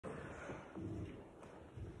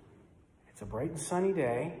It's a bright and sunny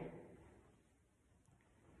day.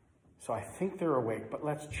 So I think they're awake, but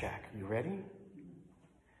let's check. You ready?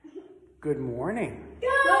 Good morning. Good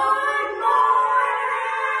morning!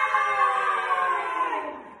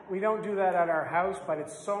 We don't do that at our house, but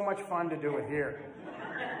it's so much fun to do it here.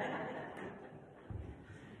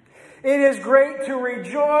 It is great to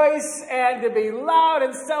rejoice and to be loud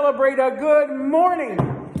and celebrate a good morning.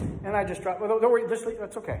 And I just dropped, well, don't worry,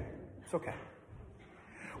 that's okay. It's okay.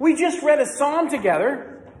 We just read a psalm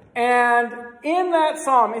together. And in that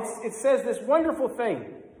psalm, it says this wonderful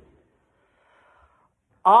thing.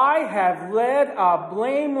 I have led a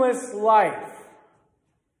blameless life.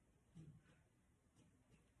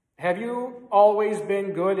 Have you always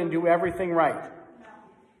been good and do everything right?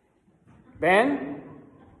 Ben,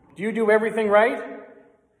 do you do everything right?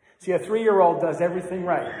 See, a 3-year-old does everything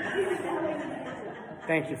right.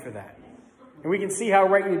 Thank you for that. And we can see how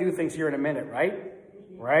right you do things here in a minute, right?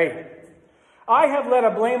 Right. I have led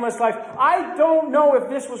a blameless life. I don't know if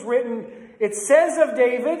this was written. It says of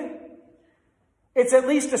David. It's at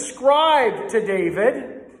least ascribed to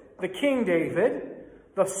David, the King David,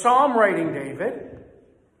 the psalm writing David.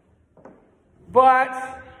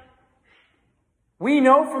 But we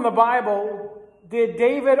know from the Bible, did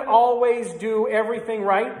David always do everything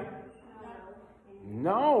right?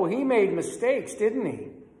 No, he made mistakes, didn't he?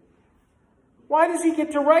 Why does he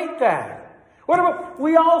get to write that? What about,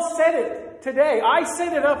 we all said it today. I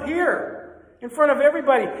said it up here in front of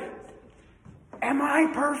everybody. Am I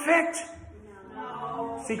perfect?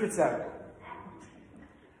 No. Secret 7.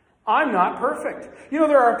 I'm not perfect. You know,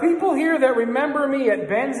 there are people here that remember me at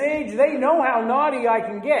Ben's age. They know how naughty I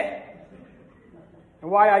can get. And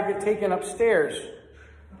why I get taken upstairs.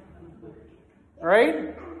 All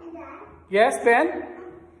right? Yes, Ben?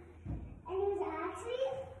 And there's actually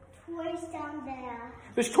toys down there.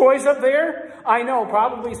 There's toys up there? I know,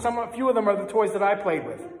 probably a few of them are the toys that I played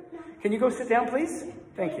with. Can you go sit down, please?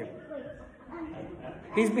 Thank you.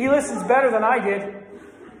 He listens better than I did.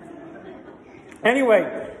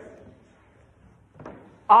 Anyway,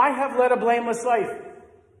 I have led a blameless life.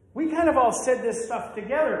 We kind of all said this stuff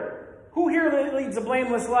together. Who here leads a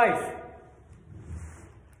blameless life?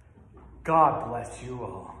 God bless you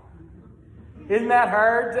all. Isn't that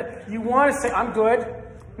hard? You want to say, I'm good.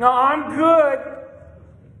 No, I'm good.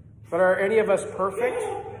 But are any of us perfect?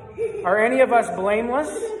 Are any of us blameless?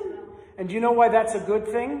 And do you know why that's a good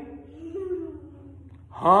thing?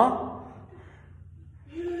 Huh?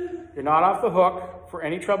 You're not off the hook for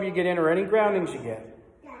any trouble you get in or any groundings you get.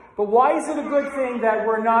 But why is it a good thing that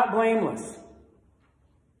we're not blameless?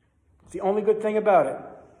 It's the only good thing about it.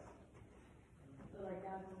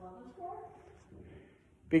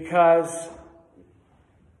 Because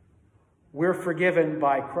we're forgiven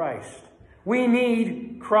by Christ. We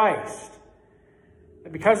need Christ.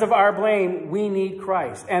 Because of our blame, we need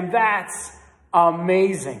Christ. And that's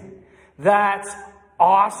amazing. That's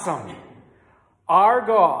awesome. Our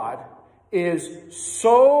God is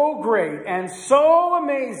so great and so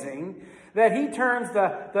amazing that he turns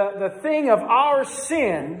the thing of our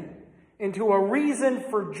sin into a reason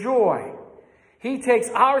for joy. He takes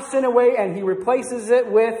our sin away and he replaces it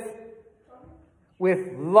with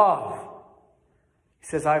love. He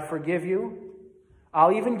says, I forgive you.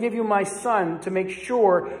 I'll even give you my son to make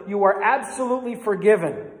sure you are absolutely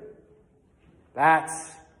forgiven.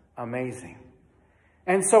 That's amazing.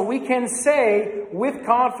 And so we can say with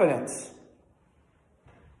confidence,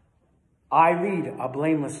 I lead a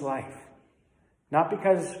blameless life. Not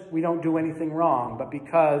because we don't do anything wrong, but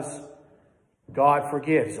because God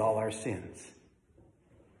forgives all our sins.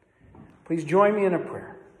 Please join me in a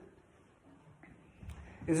prayer.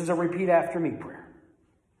 This is a repeat after me prayer.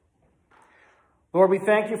 Lord, we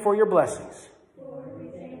thank you for your blessings. Lord, we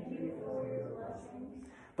thank you for your blessings.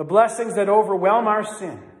 The blessings that overwhelm our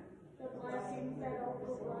sin. The blessings that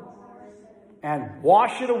overwhelm our sin. And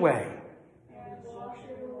wash it away. And wash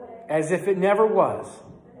it away. As if it never was. As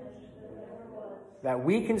if it never was. That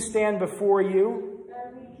we can stand before you.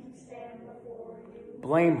 That we can stand before you.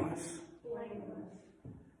 Blameless. Blameless.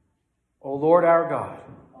 O Lord our God.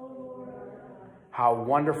 O Lord our God. How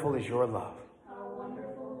wonderful is your love. How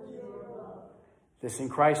wonderful is your love. This in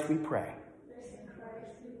Christ we pray. This in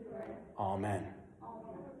Christ we pray. Amen.